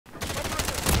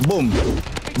Boom.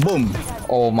 Boom.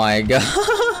 Oh my god.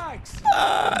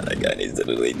 That guy needs to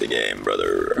delete the game,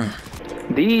 brother.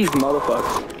 These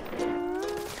motherfuckers.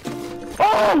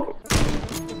 Oh!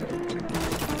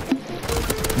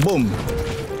 Boom.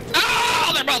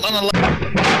 Oh, they're both on the left.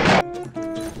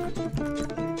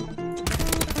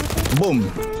 Boom.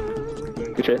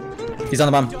 Good shit. He's on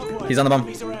the bomb. He's on the bomb.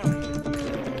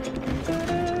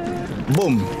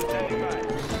 Boom.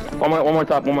 One more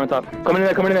top, one more top. Coming in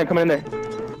there, coming in there, coming in there.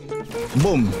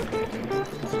 Boom.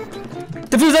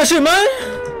 Defuse that shit, man!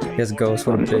 He has a ghost,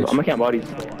 what a bitch. I'm gonna count bodies.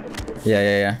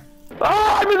 Yeah. Oh,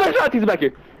 I missed my shot. He's back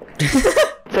here.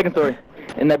 Second story.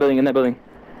 In that building, in that building.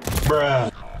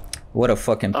 Bruh. What a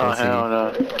fucking pussy. Oh, hell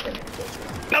no.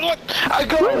 Another one! I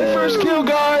got my first kill,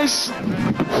 guys!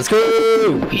 Let's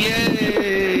go!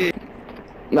 Yay!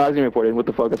 No, I was getting reported. What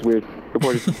the fuck? That's weird.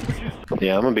 Reported.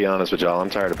 Yeah, I'm gonna be honest with y'all. I'm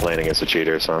tired of playing against a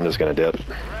cheater, so I'm just gonna dip.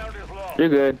 You're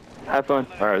good. Have fun.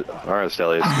 Alright,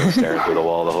 Stelly has been staring through the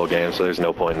wall the whole game, so there's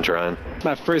no point in trying.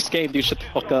 My first game, dude. Shut the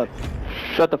fuck up.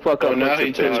 Shut the fuck up. Now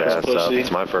he turns ass up.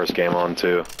 It's my first game on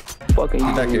too. Fucking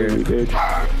you back here. bitch.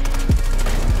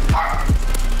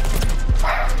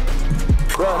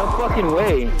 Bro, no fucking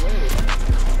way.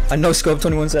 I know scope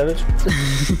 21 Savage.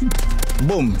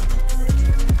 Boom.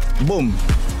 Boom.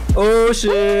 Oh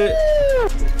shit.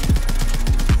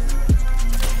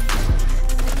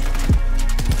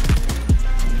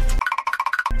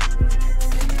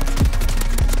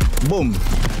 Boom.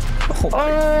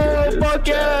 Oh, fuck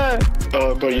yeah!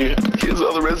 Oh, but here's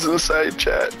all the resident side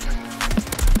chat.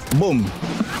 Boom.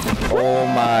 Oh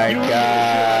my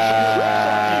god.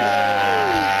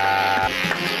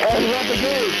 Oh, he left the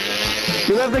game!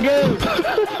 He left the game!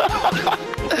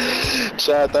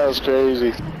 Chat, that was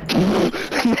crazy.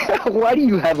 Why do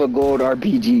you have a gold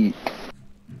RPG?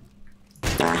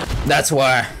 That's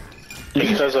why.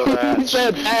 Because of that. He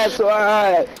said that's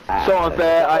alright. So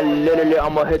unfair, I'm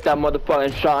gonna hit that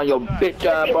motherfucking shot on your bitch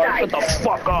ass, bro. Shut the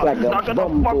fuck up. Like Shut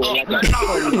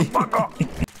the fuck up.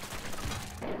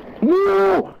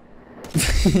 Woo!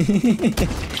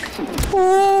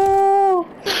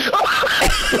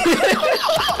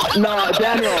 Nah,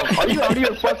 Daniel, are you out of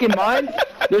your fucking mind?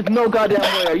 There's no goddamn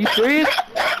way. Are you serious?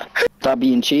 Stop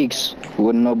being cheeks.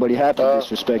 Wouldn't nobody have to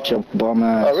disrespect your bum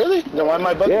ass. Oh, really? Then why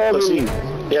my butt, Yeah, pussy? really.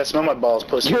 Yeah, smell my balls,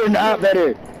 pussy. You're not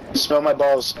better. Smell my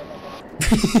balls.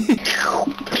 A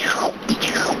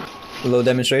little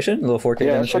demonstration? A little 4K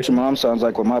Yeah, that's what demonstration? your mom sounds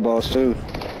like with my balls too.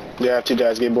 Yeah, I have two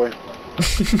dads, Game Boy.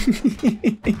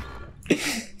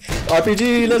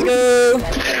 RPG, let's go!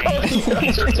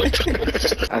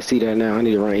 I see that now. I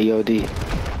need to run EOD.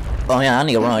 Oh yeah, I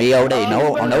need to run EOD.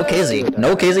 No kizzy.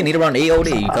 No kizzy, need to run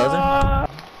EOD, cousin.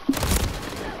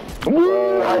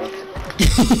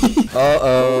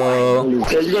 Uh-oh.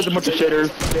 Yeah, you guys are a bunch of shitters.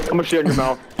 I'm gonna shit in your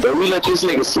mouth. But we let this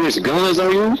nigga switch guns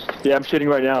on you? Yeah, I'm shitting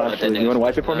right now. Actually. You wanna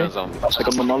wipe it for me? Like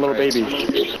I'm a little baby.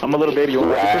 I'm a little baby. You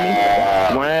wanna wipe it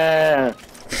for me? Wah.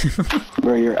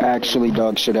 Bro, you're actually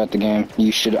dog shit at the game.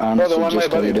 You should honestly Brother, why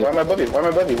just delete Why it. my bubby? Why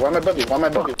my bubby? Why my bubby? Why my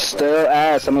bubby? Still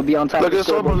ass. I'm gonna be on top Look of at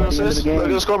the the scoreboard, little sis. Look at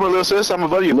the scoreboard, little sis. I'm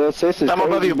above you. Little sis is I'm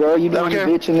above crazy, you. bro. You doing Okay. a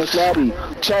bitch in this lobby.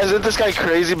 Chaz, isn't this guy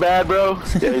crazy bad, bro?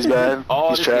 Yeah, he's bad.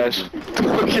 He's trash.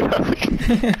 What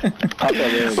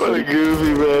a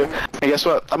goofy, bro. Hey, guess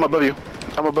what? I'm above you.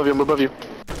 I'm above you. I'm above you.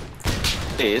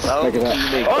 Look at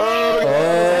that.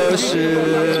 Oh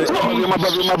shit. I'm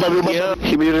above you. I'm above you.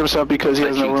 He muted himself because he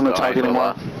has no room to talk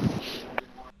anymore.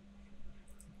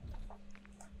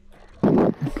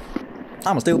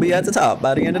 I'ma still be at the top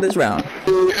by the end of this round.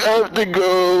 We have to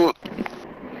go.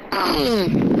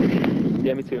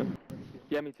 Yeah, me too.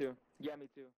 Yeah, me too. Yeah, me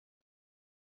too.